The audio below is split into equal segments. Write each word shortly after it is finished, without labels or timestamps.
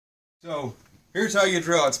So here's how you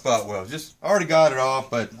drill out spot welds. I already got it off,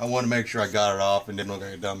 but I want to make sure I got it off and didn't look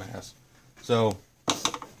like a dumbass. So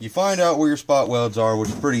you find out where your spot welds are, which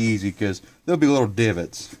is pretty easy because there'll be little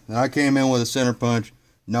divots. And I came in with a center punch,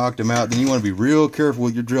 knocked them out. Then you want to be real careful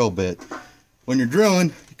with your drill bit. When you're drilling,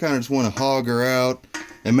 you kind of just want to hog her out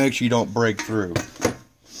and make sure you don't break through.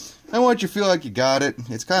 And once you feel like you got it,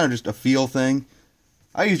 it's kind of just a feel thing.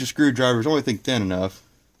 I use a screwdriver, it's only thin enough.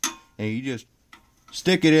 And you just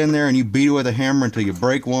stick it in there and you beat it with a hammer until you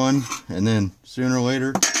break one. And then sooner or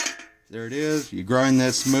later, there it is. You grind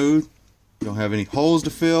that smooth. You don't have any holes to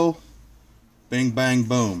fill. Bing, bang,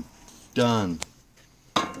 boom. Done.